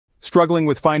Struggling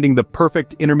with finding the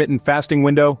perfect intermittent fasting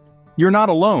window? You're not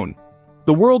alone.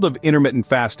 The world of intermittent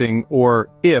fasting, or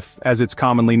IF as it's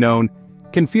commonly known,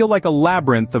 can feel like a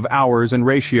labyrinth of hours and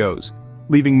ratios,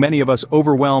 leaving many of us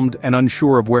overwhelmed and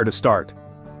unsure of where to start.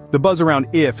 The buzz around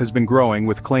IF has been growing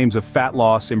with claims of fat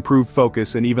loss, improved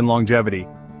focus, and even longevity.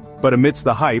 But amidst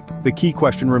the hype, the key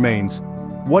question remains: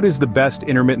 what is the best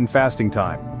intermittent fasting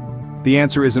time? The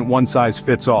answer isn't one size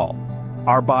fits all.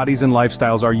 Our bodies and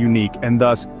lifestyles are unique, and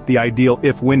thus, the ideal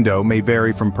IF window may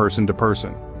vary from person to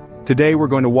person. Today we're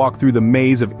going to walk through the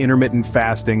maze of intermittent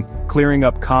fasting, clearing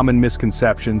up common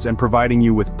misconceptions and providing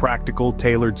you with practical,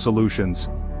 tailored solutions.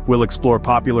 We'll explore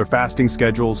popular fasting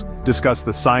schedules, discuss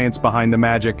the science behind the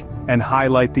magic, and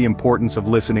highlight the importance of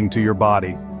listening to your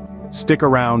body. Stick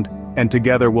around, and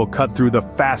together we'll cut through the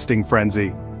fasting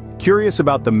frenzy. Curious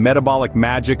about the metabolic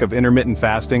magic of intermittent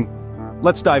fasting?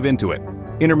 Let's dive into it.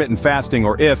 Intermittent fasting,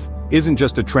 or IF, isn't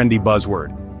just a trendy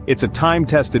buzzword. It's a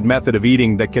time-tested method of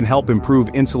eating that can help improve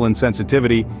insulin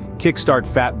sensitivity, kickstart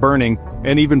fat burning,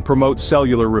 and even promote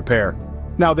cellular repair.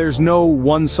 Now, there's no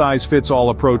one-size-fits-all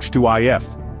approach to IF.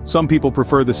 Some people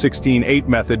prefer the 16-8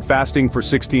 method, fasting for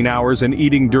 16 hours and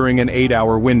eating during an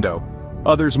 8-hour window.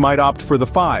 Others might opt for the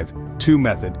 5-2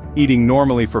 method, eating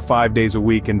normally for 5 days a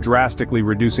week and drastically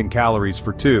reducing calories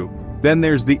for 2. Then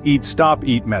there's the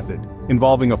eat-stop-eat method,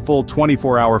 involving a full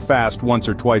 24-hour fast once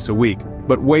or twice a week.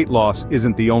 But weight loss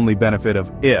isn't the only benefit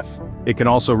of IF. It can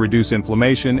also reduce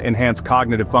inflammation, enhance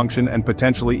cognitive function, and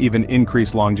potentially even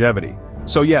increase longevity.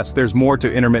 So yes, there's more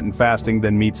to intermittent fasting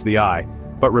than meets the eye.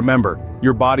 But remember,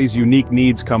 your body's unique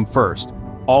needs come first.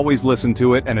 Always listen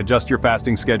to it and adjust your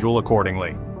fasting schedule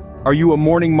accordingly. Are you a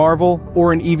morning marvel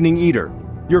or an evening eater?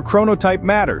 Your chronotype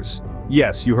matters.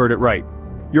 Yes, you heard it right.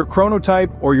 Your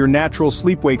chronotype, or your natural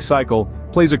sleep-wake cycle,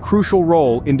 plays a crucial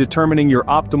role in determining your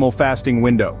optimal fasting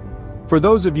window. For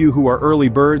those of you who are early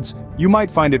birds, you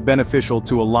might find it beneficial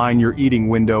to align your eating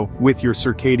window with your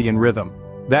circadian rhythm.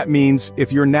 That means,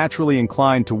 if you're naturally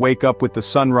inclined to wake up with the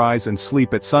sunrise and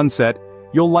sleep at sunset,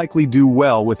 you'll likely do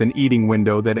well with an eating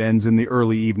window that ends in the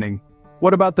early evening.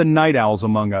 What about the night owls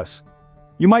among us?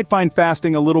 You might find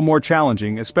fasting a little more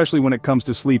challenging, especially when it comes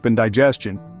to sleep and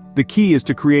digestion. The key is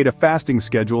to create a fasting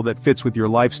schedule that fits with your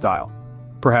lifestyle.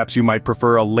 Perhaps you might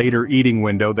prefer a later eating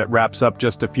window that wraps up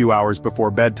just a few hours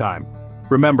before bedtime.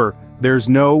 Remember, there's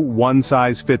no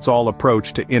one-size-fits-all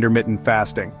approach to intermittent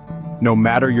fasting. No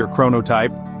matter your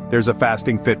chronotype, there's a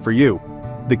fasting fit for you.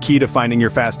 The key to finding your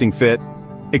fasting fit?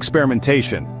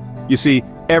 Experimentation. You see,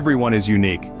 everyone is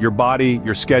unique. Your body,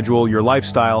 your schedule, your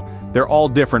lifestyle, they're all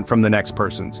different from the next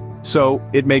person's. So,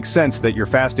 it makes sense that your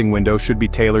fasting window should be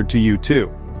tailored to you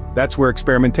too. That's where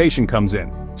experimentation comes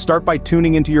in. Start by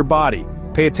tuning into your body.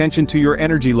 Pay attention to your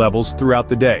energy levels throughout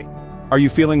the day. Are you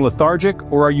feeling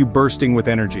lethargic, or are you bursting with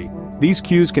energy? These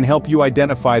cues can help you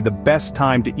identify the best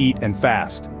time to eat and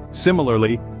fast.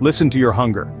 Similarly, listen to your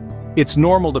hunger. It's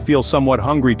normal to feel somewhat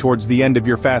hungry towards the end of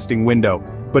your fasting window,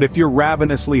 but if you're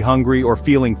ravenously hungry or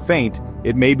feeling faint,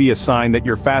 it may be a sign that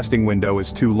your fasting window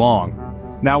is too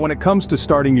long. Now, when it comes to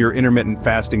starting your intermittent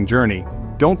fasting journey,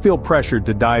 don't feel pressured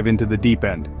to dive into the deep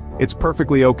end. It's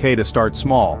perfectly okay to start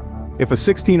small. If a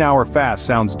 16-hour fast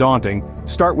sounds daunting,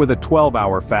 start with a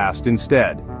 12-hour fast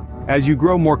instead. As you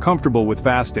grow more comfortable with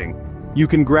fasting, you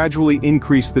can gradually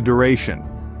increase the duration.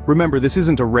 Remember, this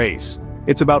isn't a race.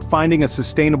 It's about finding a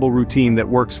sustainable routine that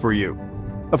works for you.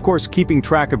 Of course, keeping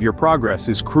track of your progress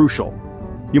is crucial.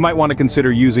 You might want to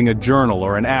consider using a journal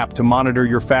or an app to monitor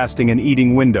your fasting and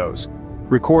eating windows.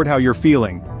 Record how you're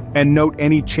feeling, and note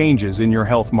any changes in your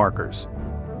health markers.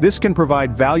 This can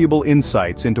provide valuable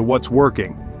insights into what's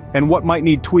working and what might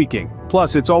need tweaking.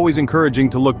 Plus, it's always encouraging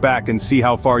to look back and see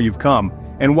how far you've come.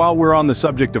 And while we're on the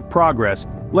subject of progress,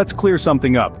 let's clear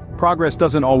something up. Progress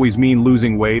doesn't always mean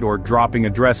losing weight or dropping a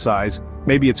dress size.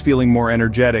 Maybe it's feeling more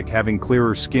energetic, having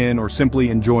clearer skin, or simply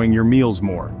enjoying your meals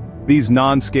more. These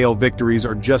non-scale victories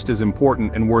are just as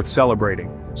important and worth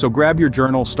celebrating. So grab your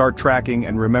journal, start tracking,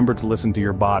 and remember to listen to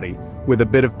your body. With a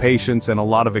bit of patience and a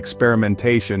lot of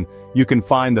experimentation, you can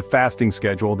find the fasting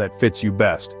schedule that fits you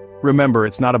best. Remember,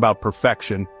 it's not about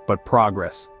perfection, but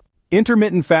progress.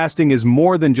 Intermittent fasting is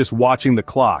more than just watching the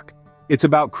clock. It's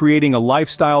about creating a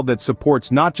lifestyle that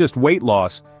supports not just weight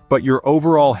loss, but your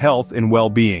overall health and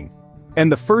well-being.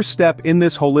 And the first step in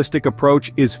this holistic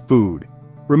approach is food.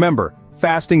 Remember,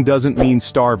 fasting doesn't mean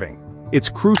starving. It's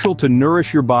crucial to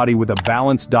nourish your body with a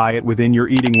balanced diet within your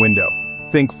eating window.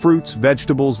 Think fruits,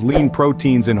 vegetables, lean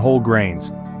proteins, and whole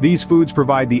grains. These foods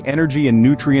provide the energy and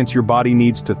nutrients your body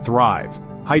needs to thrive.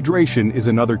 Hydration is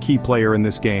another key player in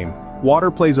this game. Water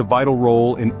plays a vital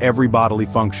role in every bodily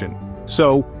function.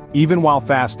 So, Even while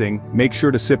fasting, make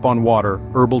sure to sip on water,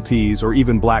 herbal teas, or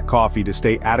even black coffee to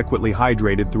stay adequately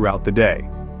hydrated throughout the day.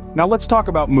 Now let's talk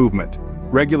about movement.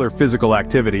 Regular physical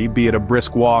activity, be it a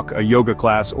brisk walk, a yoga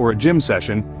class, or a gym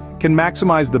session, can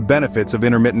maximize the benefits of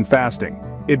intermittent fasting.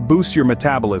 It boosts your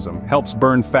metabolism, helps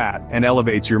burn fat, and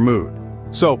elevates your mood.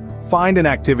 So, find an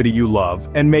activity you love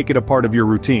and make it a part of your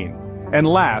routine. And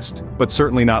last, but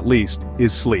certainly not least,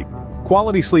 is sleep.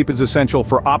 Quality sleep is essential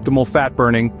for optimal fat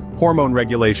burning, hormone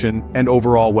regulation, and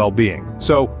overall well-being.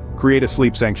 So, create a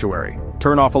sleep sanctuary.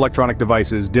 Turn off electronic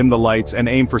devices, dim the lights, and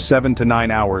aim for 7 to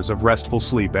 9 hours of restful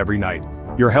sleep every night.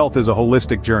 Your health is a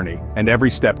holistic journey, and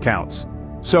every step counts.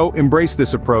 So, embrace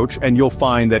this approach and you'll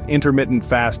find that intermittent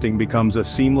fasting becomes a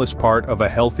seamless part of a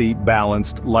healthy,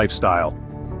 balanced lifestyle.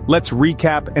 Let's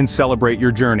recap and celebrate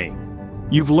your journey.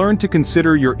 You've learned to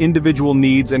consider your individual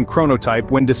needs and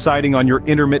chronotype when deciding on your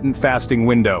intermittent fasting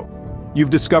window.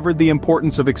 You've discovered the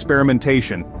importance of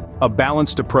experimentation, a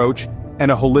balanced approach,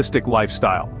 and a holistic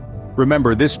lifestyle.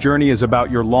 Remember, this journey is about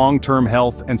your long-term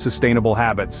health and sustainable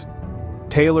habits.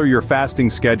 Tailor your fasting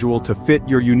schedule to fit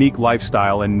your unique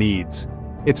lifestyle and needs.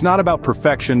 It's not about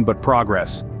perfection but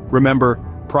progress. Remember,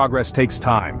 progress takes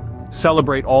time.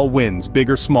 Celebrate all wins, big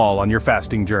or small, on your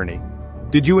fasting journey.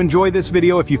 Did you enjoy this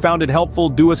video? If you found it helpful,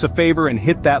 do us a favor and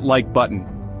hit that like button.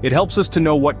 It helps us to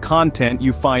know what content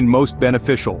you find most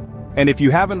beneficial. And if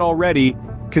you haven't already,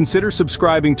 consider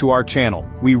subscribing to our channel.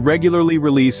 We regularly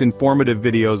release informative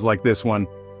videos like this one.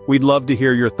 We'd love to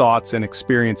hear your thoughts and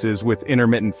experiences with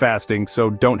intermittent fasting, so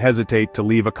don't hesitate to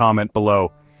leave a comment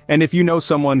below. And if you know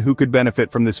someone who could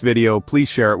benefit from this video, please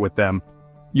share it with them.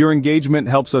 Your engagement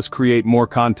helps us create more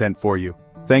content for you.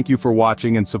 Thank you for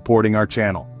watching and supporting our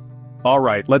channel.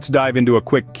 Alright, let's dive into a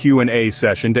quick Q&A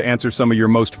session to answer some of your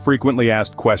most frequently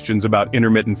asked questions about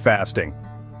intermittent fasting.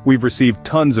 We've received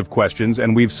tons of questions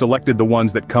and we've selected the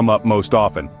ones that come up most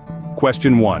often.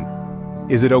 Question 1.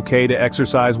 Is it okay to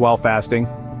exercise while fasting?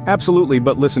 Absolutely,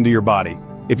 but listen to your body.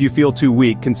 If you feel too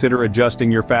weak, consider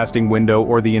adjusting your fasting window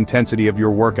or the intensity of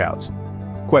your workouts.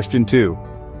 Question 2.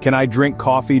 Can I drink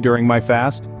coffee during my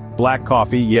fast? Black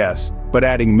coffee, yes, but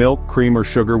adding milk, cream, or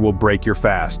sugar will break your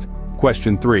fast.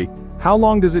 Question 3. How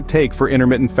long does it take for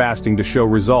intermittent fasting to show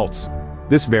results?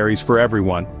 This varies for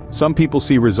everyone. Some people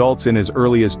see results in as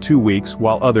early as 2 weeks,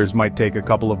 while others might take a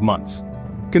couple of months.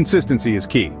 Consistency is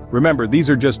key. Remember, these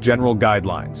are just general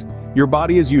guidelines. Your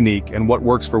body is unique, and what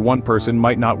works for one person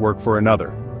might not work for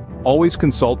another. Always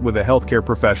consult with a healthcare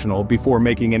professional before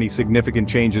making any significant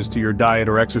changes to your diet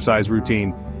or exercise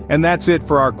routine. And that's it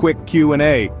for our quick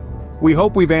Q&A. We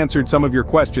hope we've answered some of your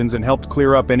questions and helped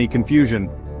clear up any confusion.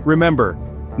 Remember,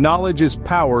 knowledge is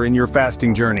power in your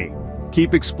fasting journey.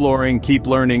 Keep exploring, keep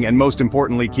learning, and most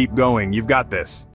importantly, keep going. You've got this.